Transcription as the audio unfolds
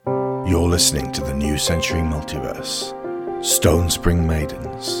You're listening to the New Century Multiverse, Stonespring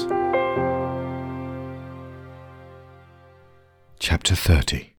Maidens. Chapter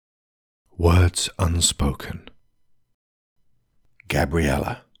 30. Words Unspoken.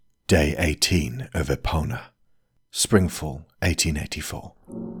 Gabriella, Day 18 of Epona, Springfall 1884.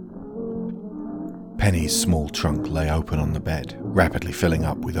 Penny's small trunk lay open on the bed, rapidly filling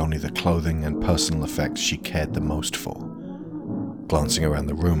up with only the clothing and personal effects she cared the most for. Glancing around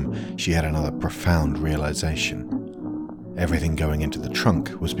the room, she had another profound realization. Everything going into the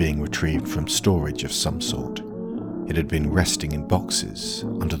trunk was being retrieved from storage of some sort. It had been resting in boxes,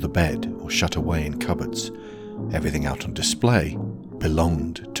 under the bed, or shut away in cupboards. Everything out on display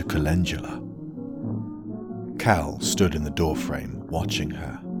belonged to Calendula. Cal stood in the doorframe, watching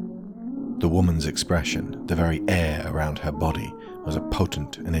her. The woman's expression, the very air around her body, was a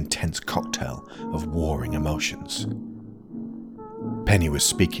potent and intense cocktail of warring emotions. Penny was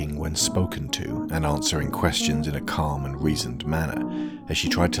speaking when spoken to and answering questions in a calm and reasoned manner as she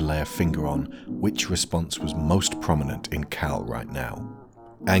tried to lay a finger on which response was most prominent in Cal right now.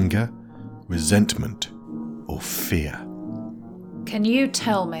 Anger, resentment, or fear? Can you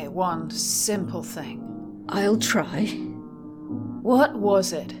tell me one simple thing? I'll try. What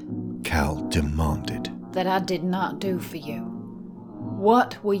was it? Cal demanded. That I did not do for you?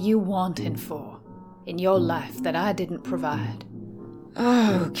 What were you wanting for in your life that I didn't provide?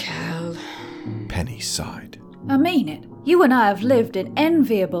 Oh, Cal. Penny sighed. I mean it. You and I have lived in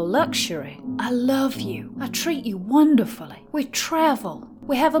enviable luxury. I love you. I treat you wonderfully. We travel.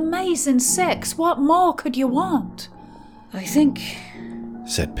 We have amazing sex. What more could you want? I think,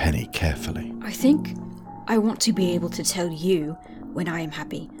 said Penny carefully. I want to be able to tell you when I am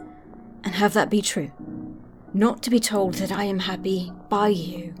happy, and have that be true. Not to be told that I am happy by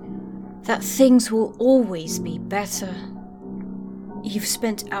you, that things will always be better. You've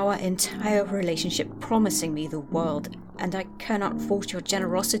spent our entire relationship promising me the world, and I cannot fault your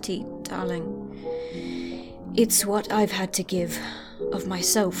generosity, darling. It's what I've had to give of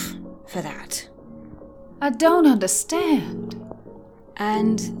myself for that. I don't understand.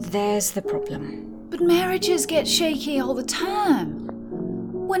 And there's the problem. But marriages get shaky all the time.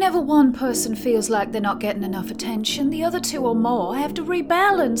 Whenever one person feels like they're not getting enough attention, the other two or more have to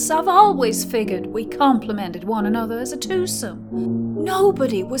rebalance. I've always figured we complemented one another as a twosome.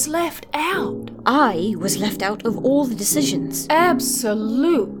 Nobody was left out. I was left out of all the decisions.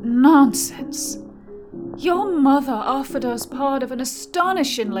 Absolute nonsense. Your mother offered us part of an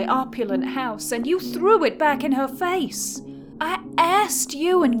astonishingly opulent house, and you threw it back in her face. I asked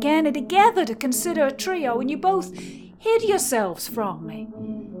you and Ganny together to consider a trio, and you both hid yourselves from me.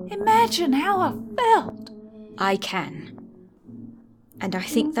 Imagine how I felt. I can. And I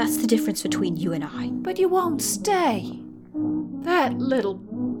think that's the difference between you and I. But you won't stay. That little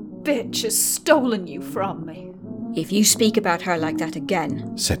bitch has stolen you from me. If you speak about her like that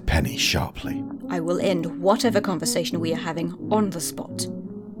again, said Penny sharply, I will end whatever conversation we are having on the spot.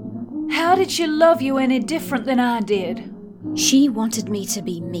 How did she love you any different than I did? She wanted me to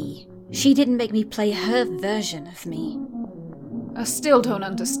be me. She didn't make me play her version of me. I still don't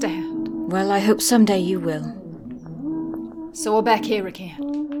understand. Well, I hope someday you will. So we're back here again.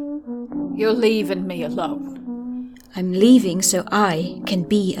 You're leaving me alone. I'm leaving so I can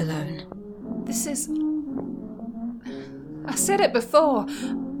be alone. This is... I said it before.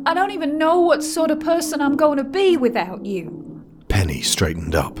 I don't even know what sort of person I'm going to be without you. Penny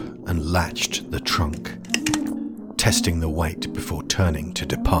straightened up and latched the trunk, testing the weight before turning to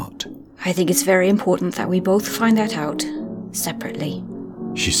depart. I think it's very important that we both find that out separately,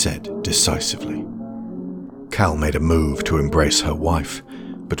 she said decisively. Cal made a move to embrace her wife,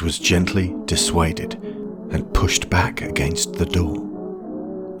 but was gently dissuaded and pushed back against the door.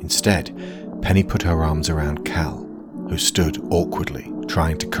 Instead, Penny put her arms around Cal, who stood awkwardly,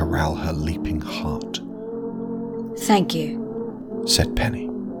 trying to corral her leaping heart. Thank you, said Penny,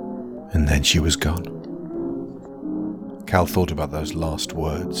 and then she was gone. Cal thought about those last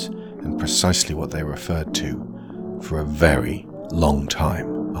words and precisely what they referred to for a very long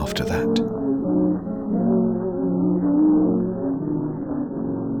time after that.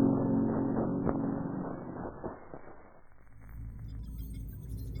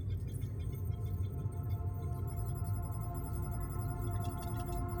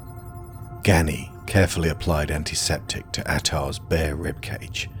 Ganny carefully applied antiseptic to Attar's bare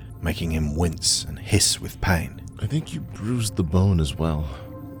ribcage, making him wince and hiss with pain. I think you bruised the bone as well.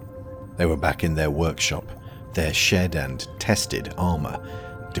 They were back in their workshop, their shed and tested armor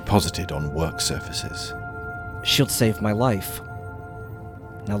deposited on work surfaces. Shield saved my life.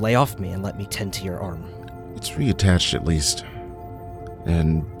 Now lay off me and let me tend to your arm. It's reattached at least.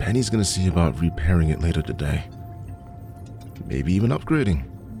 And Penny's gonna see about repairing it later today. Maybe even upgrading.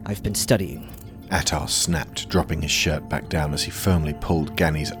 I've been studying. Attar snapped, dropping his shirt back down as he firmly pulled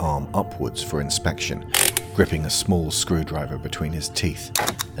Gani's arm upwards for inspection, gripping a small screwdriver between his teeth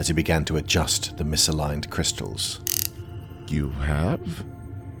as he began to adjust the misaligned crystals. You have?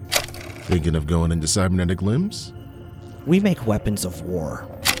 Thinking of going into cybernetic limbs? We make weapons of war.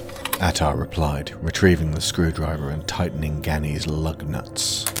 Attar replied, retrieving the screwdriver and tightening Gani's lug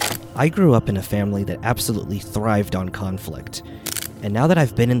nuts. I grew up in a family that absolutely thrived on conflict. And now that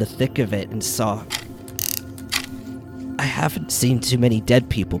I've been in the thick of it and saw... I haven't seen too many dead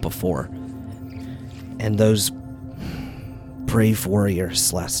people before. And those brave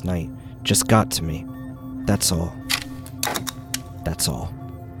warriors last night just got to me. That's all. That's all.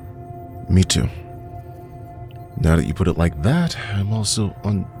 Me too. Now that you put it like that, I'm also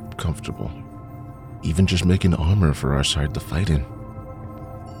uncomfortable. Even just making armor for our side to fight in.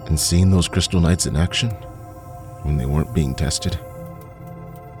 And seeing those crystal knights in action, when they weren't being tested,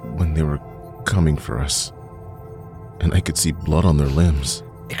 when they were coming for us, and I could see blood on their limbs.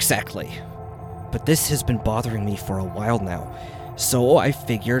 Exactly. But this has been bothering me for a while now, so I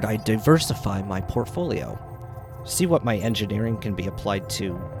figured I'd diversify my portfolio. See what my engineering can be applied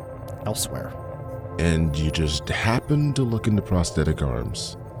to elsewhere. And you just happened to look into prosthetic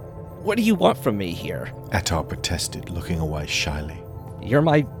arms. What do you want from me here? Attar protested, looking away shyly. You're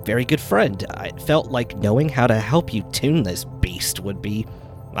my very good friend. I felt like knowing how to help you tune this beast would be,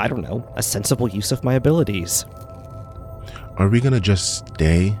 I don't know, a sensible use of my abilities. Are we gonna just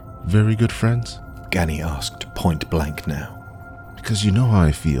stay very good friends? Gani asked, point blank now. Because you know how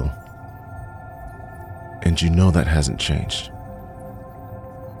I feel. And you know that hasn't changed.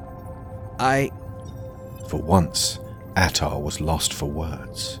 For once, Attar was lost for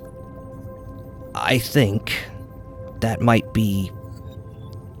words. I think that might be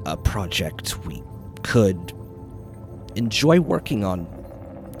a project we could enjoy working on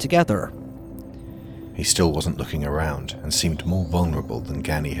together. He still wasn't looking around and seemed more vulnerable than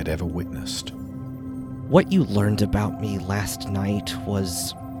Gani had ever witnessed. What you learned about me last night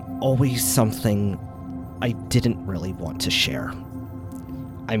was always something I didn't really want to share.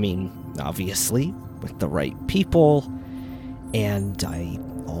 I mean, obviously, with the right people, and I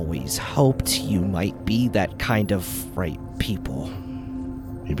always hoped you might be that kind of right people.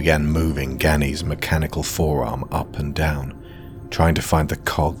 He began moving Gani's mechanical forearm up and down, trying to find the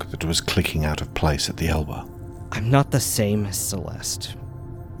cog that was clicking out of place at the elbow. I'm not the same as Celeste.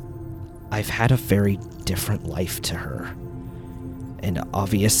 I've had a very different life to her. And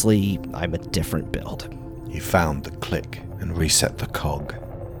obviously, I'm a different build. He found the click and reset the cog.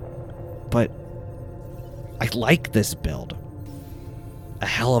 But I like this build a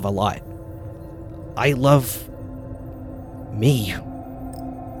hell of a lot. I love me.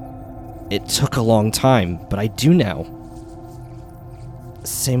 It took a long time, but I do now.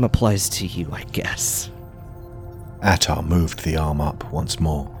 Same applies to you, I guess. Attar moved the arm up once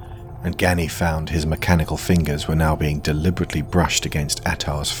more, and Gani found his mechanical fingers were now being deliberately brushed against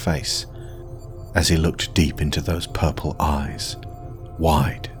Attar's face, as he looked deep into those purple eyes,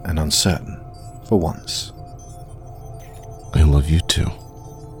 wide and uncertain, for once. I love you too.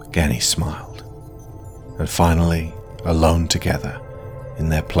 Gani smiled. And finally, alone together, in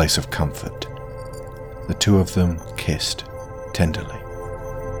their place of comfort, the two of them kissed tenderly.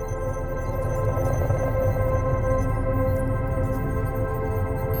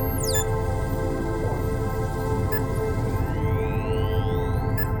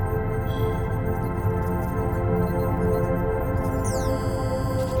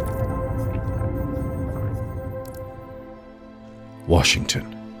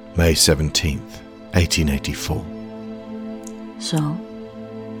 Washington, May 17th, 1884. So,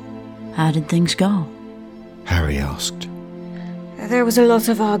 how did things go? Harry asked. There was a lot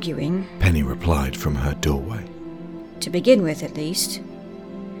of arguing. Penny replied from her doorway. To begin with, at least.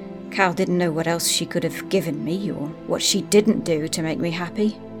 Cal didn't know what else she could have given me, or what she didn't do to make me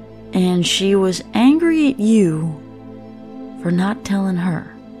happy. And she was angry at you for not telling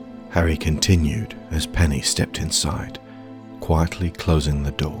her. Harry continued as Penny stepped inside, quietly closing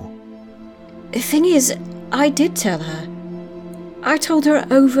the door. The thing is, I did tell her. I told her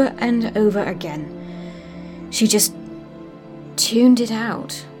over and over again. She just tuned it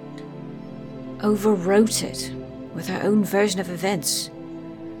out. Overwrote it with her own version of events.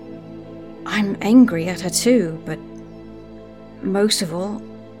 I'm angry at her too, but most of all,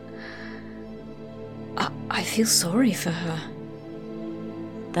 I feel sorry for her.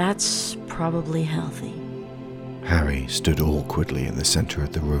 That's probably healthy. Harry stood awkwardly in the center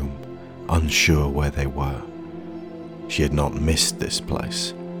of the room, unsure where they were. She had not missed this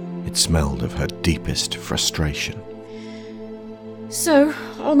place. It smelled of her deepest frustration. So,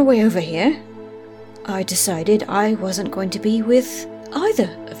 on the way over here, I decided I wasn't going to be with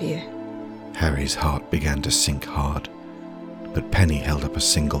either of you. Harry's heart began to sink hard, but Penny held up a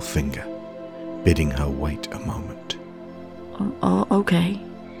single finger, bidding her wait a moment. Oh, okay.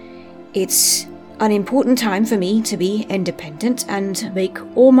 It's an important time for me to be independent and make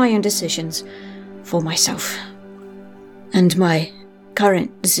all my own decisions for myself. And my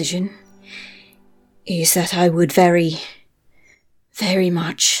current decision is that I would very, very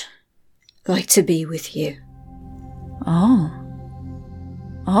much like to be with you. Oh.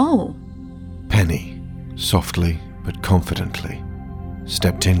 Penny, softly but confidently,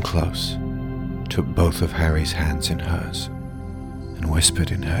 stepped in close, took both of Harry's hands in hers, and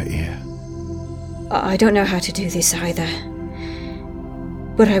whispered in her ear. I don't know how to do this either,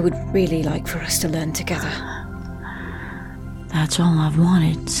 but I would really like for us to learn together. That's all I've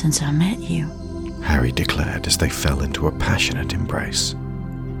wanted since I met you. Harry declared as they fell into a passionate embrace.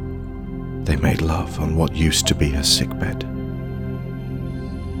 They made love on what used to be her sickbed.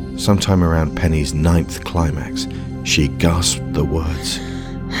 Sometime around Penny's 9th climax, she gasped the words,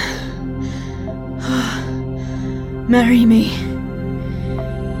 Marry me.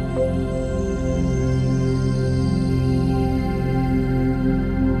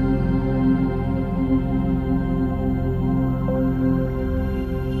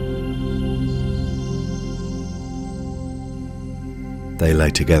 They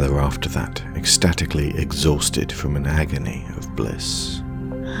lay together after that, ecstatically exhausted from an agony of bliss.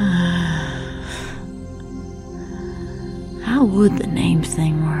 How would the name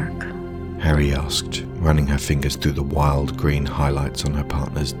thing work? Harry asked, running her fingers through the wild green highlights on her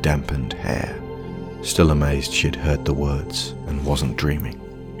partner's dampened hair, still amazed she'd heard the words and wasn't dreaming.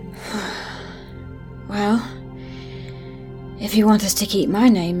 Well, if you want us to keep my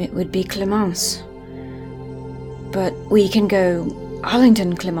name, it would be Clemence. But we can go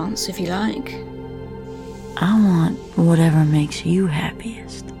Arlington Clemence if you like. I want whatever makes you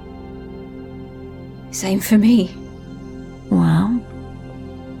happiest. Same for me. Well,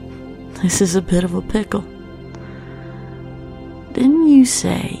 this is a bit of a pickle. Didn't you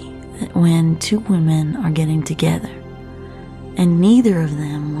say that when two women are getting together and neither of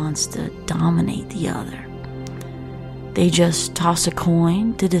them wants to dominate the other, they just toss a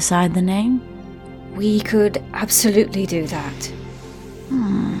coin to decide the name? We could absolutely do that.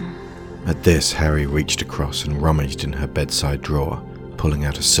 At this, Harry reached across and rummaged in her bedside drawer, pulling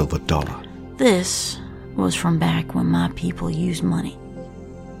out a silver dollar. This was from back when my people used money.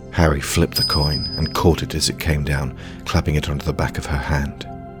 Harry flipped the coin and caught it as it came down, clapping it onto the back of her hand.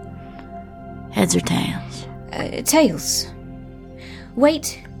 Heads or tails? Tails.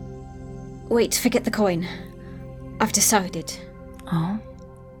 Wait, forget the coin. I've decided. Oh?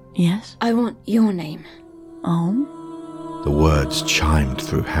 Yes? I want your name. Oh? The words chimed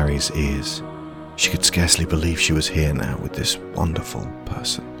through Harry's ears. She could scarcely believe she was here now with this wonderful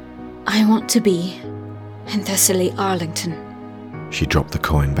person. I want to be in Thessaly Arlington. She dropped the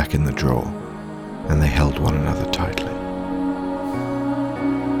coin back in the drawer, and they held one another tightly.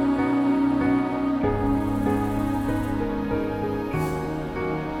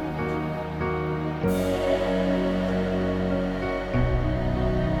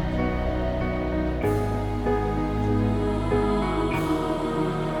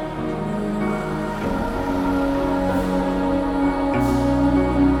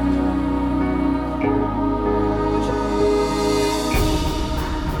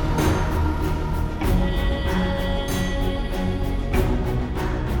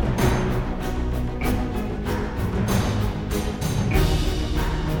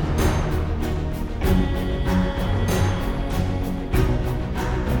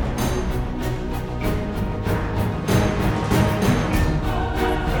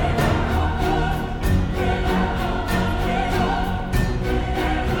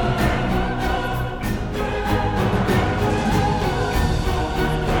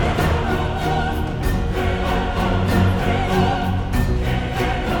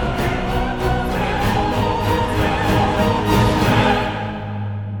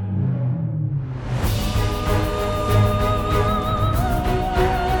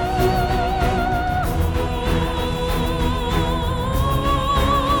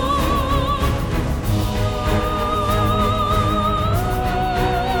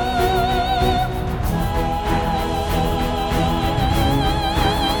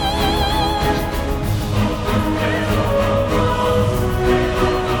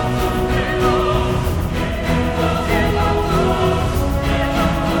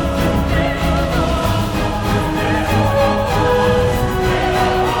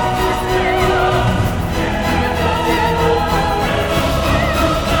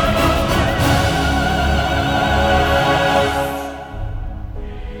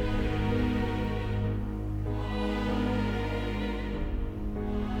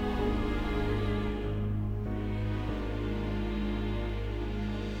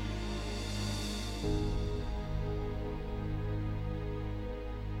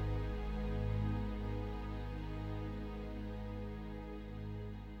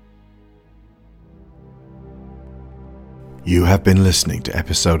 You have been listening to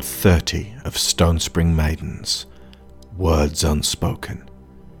episode 30 of Stonespring Maidens, Words Unspoken,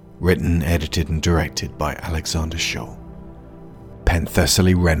 written, edited and directed by Alexander Shaw.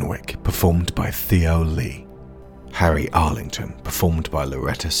 Penthesily Renwick, performed by Theo Lee. Harry Arlington, performed by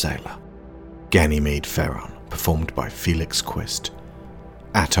Loretta Saylor. Ganymede Ferron, performed by Felix Quist.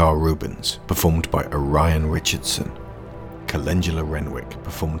 Attar Rubens, performed by Orion Richardson. Calendula Renwick,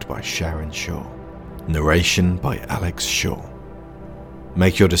 performed by Sharon Shaw. Narration by Alex Shaw.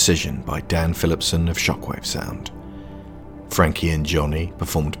 Make Your Decision by Dan Phillipson of Shockwave Sound. Frankie and Johnny,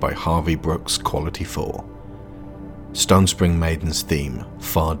 performed by Harvey Brooks, Quality 4. Stonespring Maidens theme,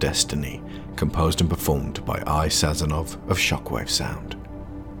 Far Destiny, composed and performed by I. Sazonov of Shockwave Sound.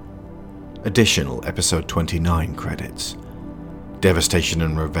 Additional episode 29 credits. Devastation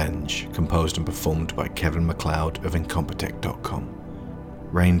and Revenge, composed and performed by Kevin MacLeod of Incompetech.com.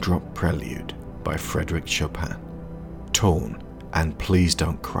 Raindrop Prelude by Frédéric Chopin. Torn and Please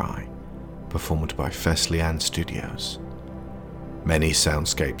Don't Cry, performed by Fesliyan Studios. Many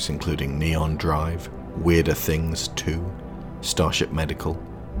soundscapes including Neon Drive, Weirder Things 2, Starship Medical,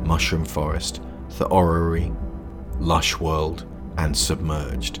 Mushroom Forest, The Orrery, Lush World, and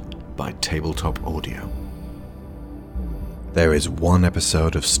Submerged by Tabletop Audio. There is one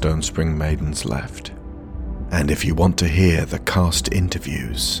episode of Stonespring Maidens left, and if you want to hear the cast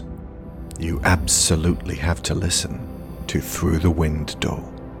interviews, you absolutely have to listen to Through the Wind Door.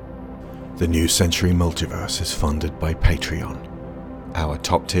 The New Century Multiverse is funded by Patreon. Our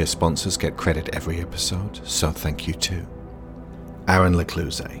top-tier sponsors get credit every episode, so thank you too. Aaron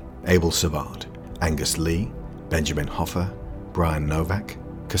Lecluse, Abel Savard, Angus Lee, Benjamin Hoffer, Brian Novak,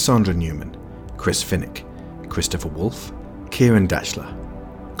 Cassandra Newman, Chris Finnick, Christopher Wolfe, Kieran Dashler,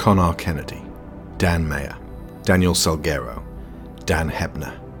 Connor Kennedy, Dan Mayer, Daniel Salguero, Dan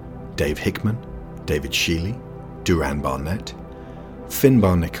Hebner, Dave Hickman, David Sheely, Duran Barnett,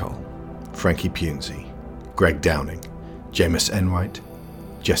 Finbar Nicole, Frankie Punzi, Greg Downing, Jameis Enright,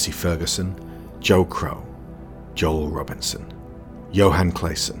 Jesse Ferguson, Joe Crow, Joel Robinson, Johan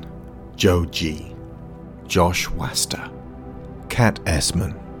Clayson, Joe G, Josh Waster, Kat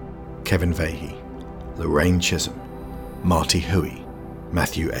Essman, Kevin Vahey, Lorraine Chisholm, Marty Huey,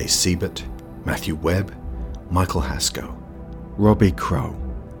 Matthew A. Siebert, Matthew Webb, Michael Haskell, Robbie Crow,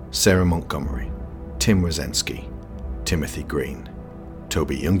 Sarah Montgomery, Tim Rosensky, Timothy Green,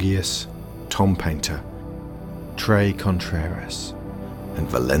 Toby Jungius, Tom Painter, Trey Contreras, and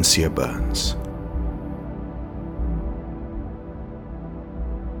Valencia Burns.